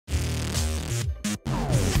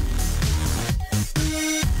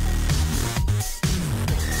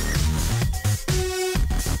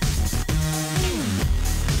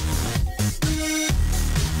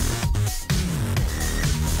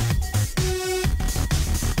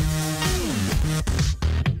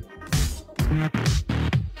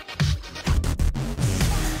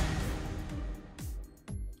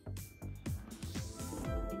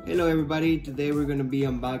Hello everybody, today we're going to be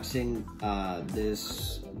unboxing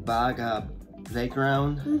this bag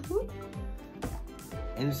playground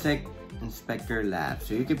insect inspector lab.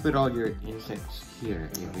 So you can put all your insects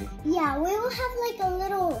here, Avery. Yeah, we will have like a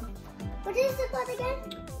little, what is it called again?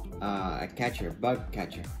 A catcher, bug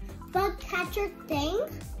catcher. Bug catcher thing,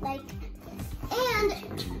 like, and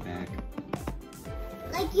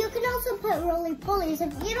like you can also put roly-polies.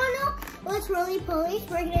 If you don't know what's roly-polies,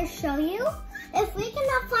 we're going to show you. If we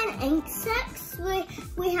cannot find insects,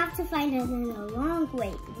 we have to find it in a long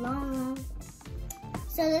way, long.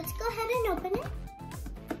 So let's go ahead and open it.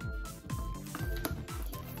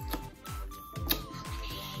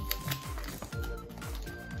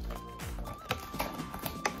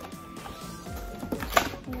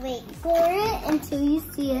 Wait for it until you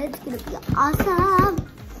see it. It's gonna be awesome.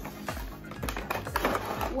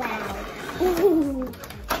 Wow. Ooh.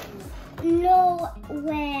 No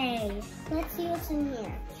way. Let's see what's in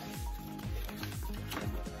here.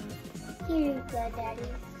 Here you go, Daddy.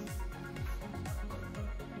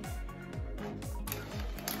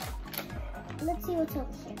 Let's see what's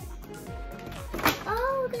over here.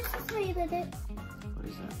 Oh, this is how you did it. What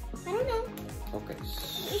is that? I don't know. Okay,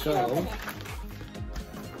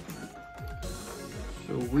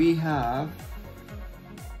 so we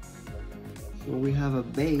have a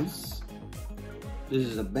base. This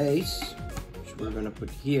is a base, which we're gonna put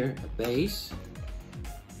here, a base.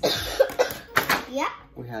 Yeah.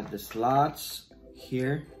 We have the slots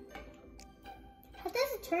here. How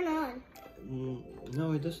does it turn on?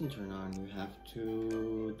 No, it doesn't turn on. You have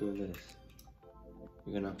to do this.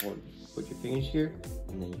 You're gonna put your fingers here,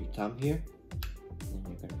 and then your thumb here, and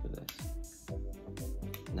you're gonna do this.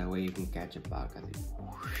 And that way you can catch a bug.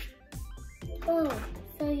 Oh,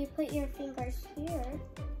 so you put your fingers here.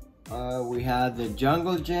 We have the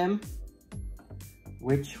jungle gym,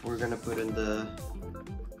 which we're gonna put in the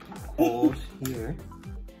holes here.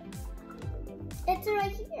 It's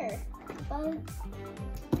right here.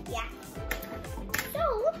 Yeah. So,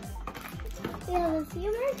 we have a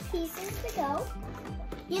few more pieces to go.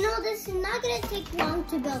 You know, this is not gonna take long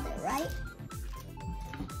to build it, right?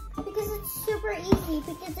 Because it's super easy,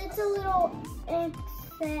 because it's a little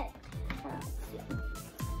insect house.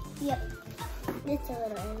 Yep. It's a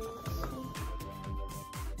little easy.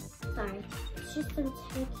 Sorry. It's just I'm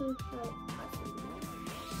taking out.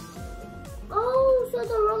 Oh, so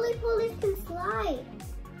the roly-polies can slide.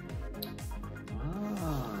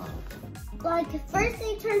 Wow. Like, first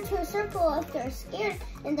they turn to a circle if they're scared,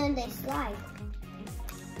 and then they slide.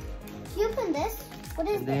 Can you open this? What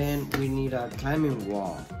is And this? then we need a climbing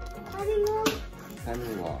wall. Climbing wall?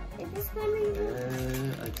 Climbing wall. Is this climbing wall?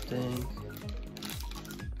 I think.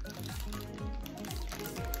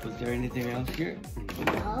 Was there anything else here?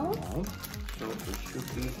 No. No. So it should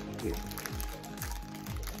be here.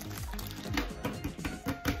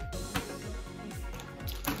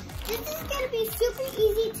 This is going to be super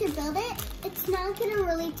easy to build it. It's not going to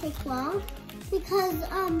really take long because,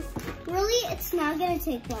 really, it's not going to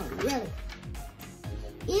take long, really.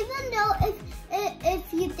 Even though if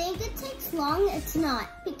you think it takes long, it's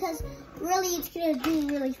not, because really it's going to do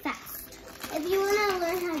really fast. If you want to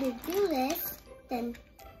learn how to do this, then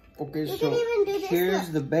okay, you so can even do this. here's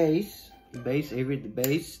the base. The base,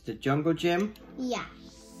 the jungle gym. Yeah.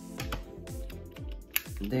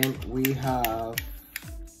 Then we have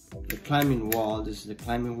the climbing wall. This is the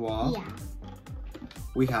climbing wall. Yeah.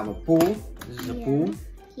 We have a pool. This is a pool.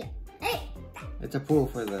 Yeah. Hey. It's a pool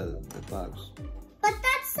for the bugs. But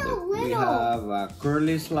that's so little. We have a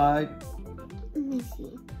curly slide. Let me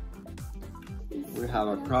see. We have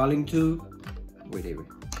a crawling tube. Wait, Avery.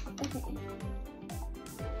 Okay.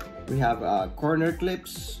 We have corner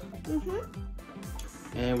clips.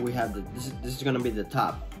 And we have this is gonna be the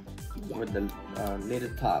top. Yeah. With the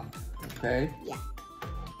little top. Okay. Yeah.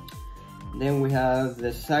 Then we have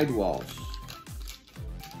the side walls,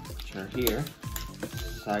 which are here.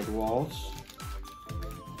 Side walls.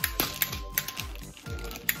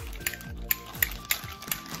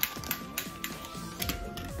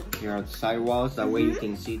 Here are the side walls, that way you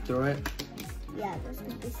can see through it. Yeah, that's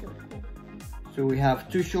gonna be so cool. So we have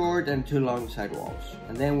two short and two long side walls.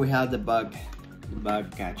 And then we have the bug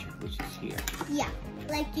catcher, which is here. Yeah,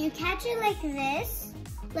 like you catch it like this.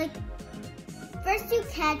 Like, first you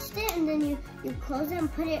catched it and then you close it and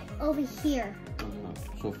put it over here.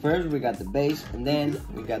 So first we got the base, and then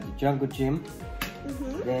we got the jungle gym.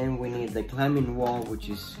 Then we need the climbing wall, which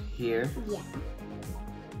is here. Yeah.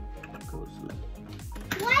 Goes like.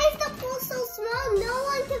 Why is the pool so small? No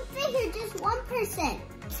one can fit here, just one person.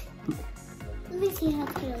 Let me see how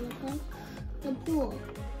it's gonna look like. The pool.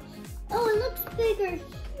 Oh, it looks bigger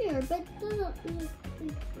here, but it doesn't look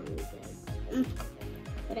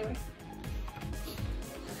Whatever.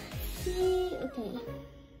 See, okay.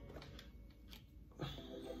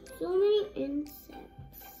 So many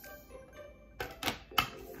insects.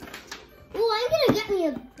 Oh, I'm gonna get me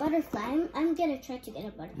a butterfly. I'm gonna try to get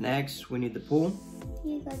a butterfly. Next, we need the pool.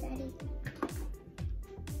 Here you go, Daddy.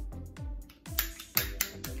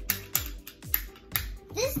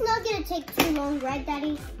 This is not gonna take too long, right,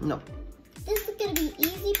 Daddy? No. This is gonna be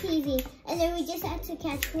easy peasy. And then we just have to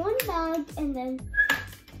catch one bug and then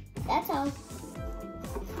that's all.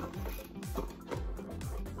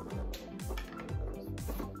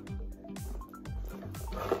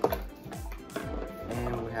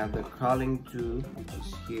 And we have the crawling tube, which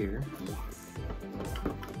is here.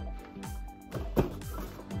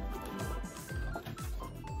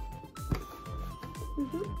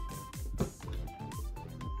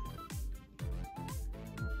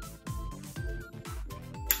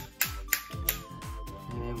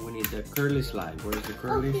 And we need the curly slide. Where's the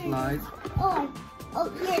curly slide? Oh,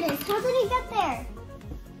 here it is. How did he get there?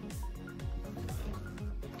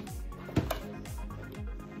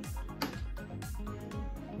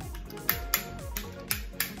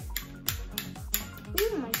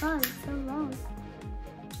 Oh my god, it's so long.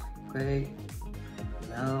 Okay,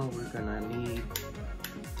 now we're gonna need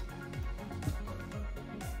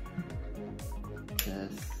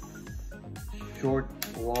this short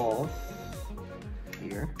walls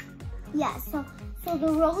here. Yeah, so the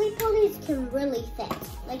roly-polies can really fit.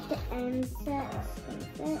 Like the insects can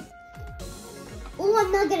fit. Oh,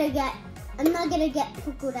 I'm not gonna get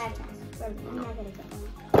cucarachas. Really, I'm not gonna get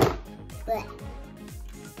one. But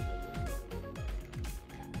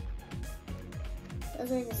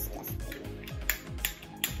those are disgusting.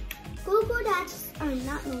 Cucarachas are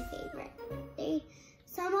not my favorite.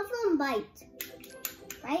 Some of them bite,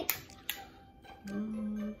 right?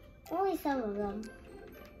 Only some of them.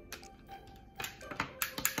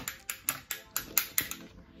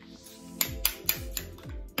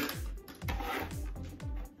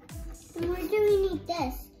 And where do we need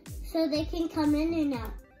this? So they can come in and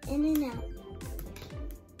out, in and out.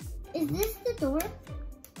 Is this the door?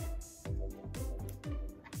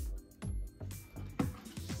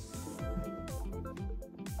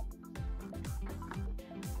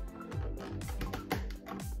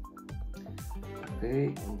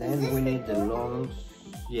 Okay, and then we need the long,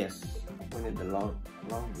 yes, we need the long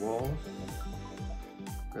walls.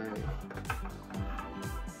 Okay.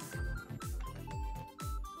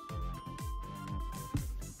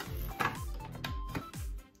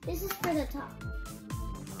 This is for the top.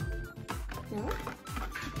 No?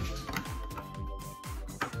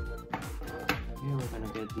 Here we're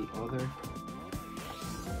gonna get the other.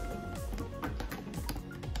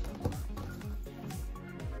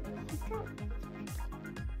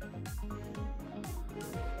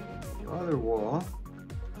 Other wall.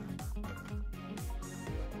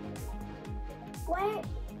 Why?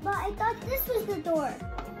 But I thought this was the door.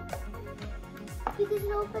 Because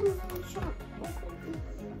it opens and shuts.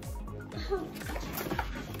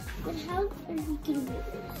 But how are we gonna do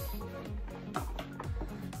this?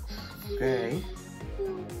 Okay.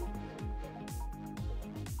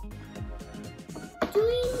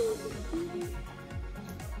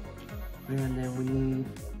 And then we need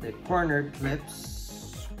the corner clips.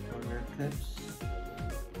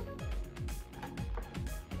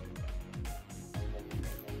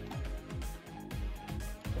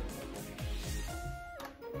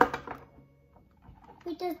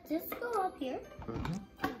 Wait, does this go up here?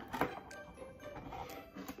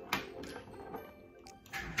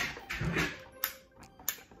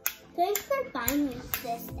 Thanks for buying me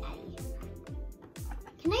this, Daddy.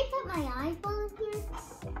 Can I put my eyeball in here?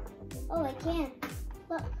 Oh, I can.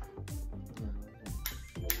 Look.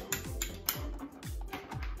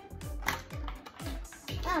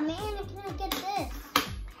 Oh man, I can't get this.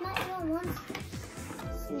 Not even one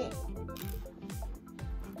snip.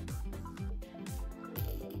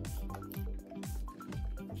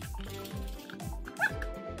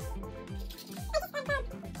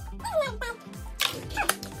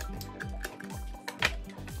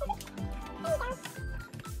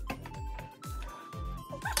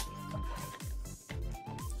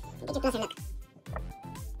 Get your closer look.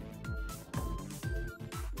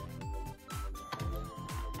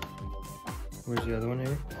 Where's the other one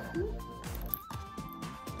here?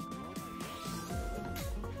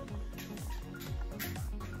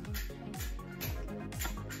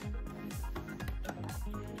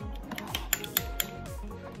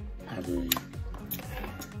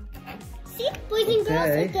 See, boys and girls,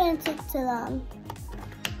 it didn't take too long.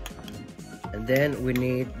 And then we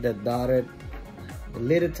need the dotted, the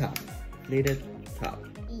little top.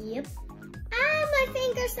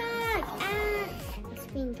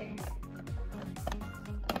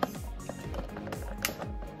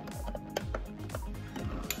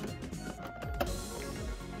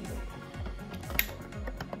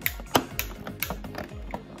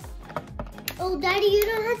 Daddy, you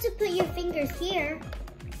don't have to put your fingers here.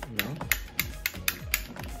 No.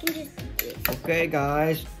 You can just do this. Okay,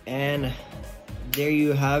 guys, and there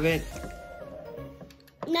you have it.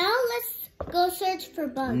 Now let's go search for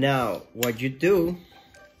bugs. Now, what you do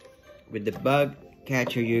with the bug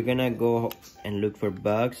catcher, you're gonna go and look for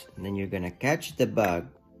bugs, and then you're gonna catch the bug.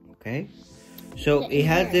 Okay, so it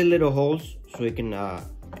has the little holes so it can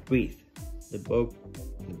breathe. The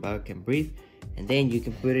bug can breathe, and then you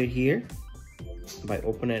can put it here by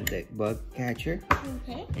opening the bug catcher.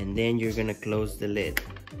 Okay. And then you're gonna close the lid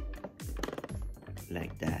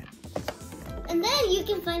like that. And then you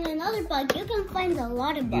can find another bug. You can find a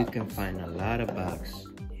lot of bugs. You can find a lot of bugs.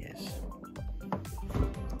 Yes.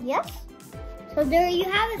 Yes. So there you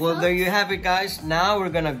have it. Well, folks. there you have it, guys. Now we're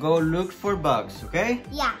gonna go look for bugs, okay?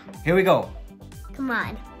 Yeah. Here we go. Come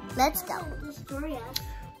on. Let's go. Destroy us.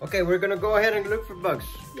 Okay, we're gonna go ahead and look for bugs.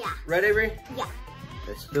 Yeah. Right, Avery? Yeah.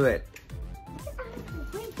 Let's do it.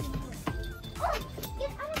 Oh, get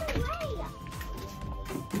out of the way.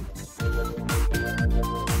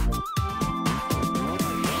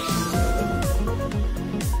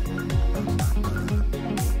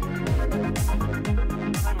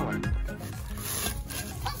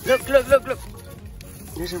 Look.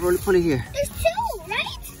 There's a roly-poly here. There's two,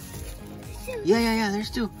 right? There's two. Yeah, there's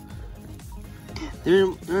two. There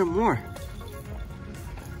are more.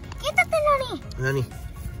 Get the Nani. Nani.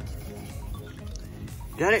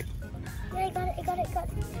 Got it? Yeah, I got it.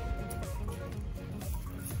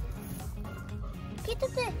 Get the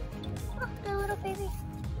thing. Oh, the little baby.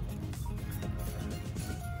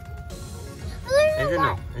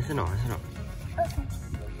 Ese no. Okay.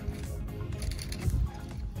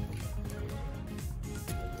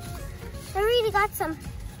 I already got some.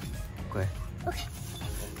 Okay. Okay.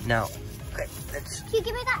 Now, okay, let's. Can you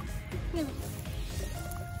give me that? Really?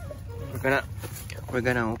 We're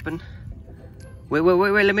gonna open. Wait,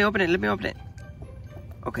 let me open it.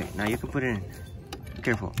 Okay, now you can put it in. Be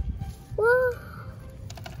careful. Whoa.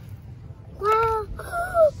 Wow.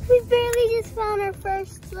 We barely just found our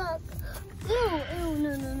first bug. Ew,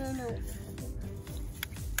 no.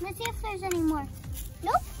 Let's see if there's any more.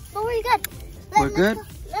 Nope, but we're good. We're good?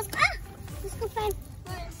 Let's go find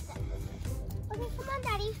more instead. Okay, come on,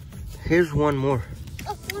 Daddy. Here's one more.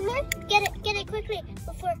 Oh, one more? Get it quickly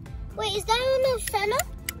before. Wait, is that on Osana?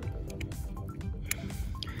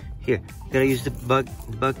 Here, gotta use the bug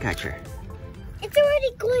catcher. It's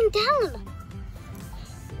already going down.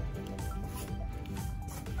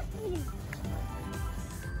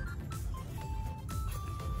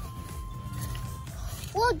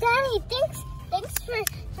 Well, Daddy, thanks for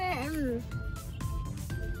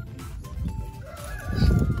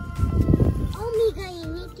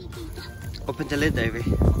Open the lid, Ivy.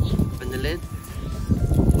 Open the lid.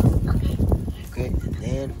 Okay, and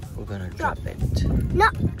then we're gonna drop it. No.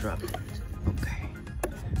 Drop it. Okay.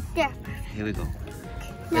 There. Here we go.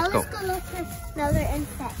 Now Let's let's go look for another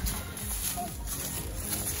insect.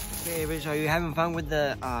 Okay, Ivy, so you having fun with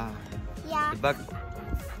the Yeah. bug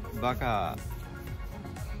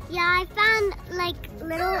Yeah, I found like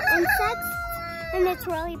little insects and it's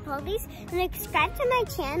roly-polies. And subscribe to my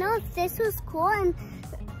channel if this was cool and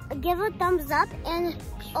give a thumbs up and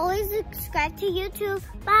always subscribe to YouTube.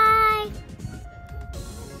 Bye.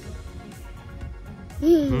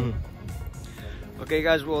 Okay,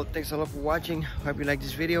 guys, well, thanks a lot for watching. Hope you like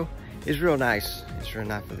this video. It's real nice. It's real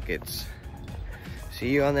nice for the kids. See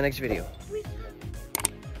you on the next video.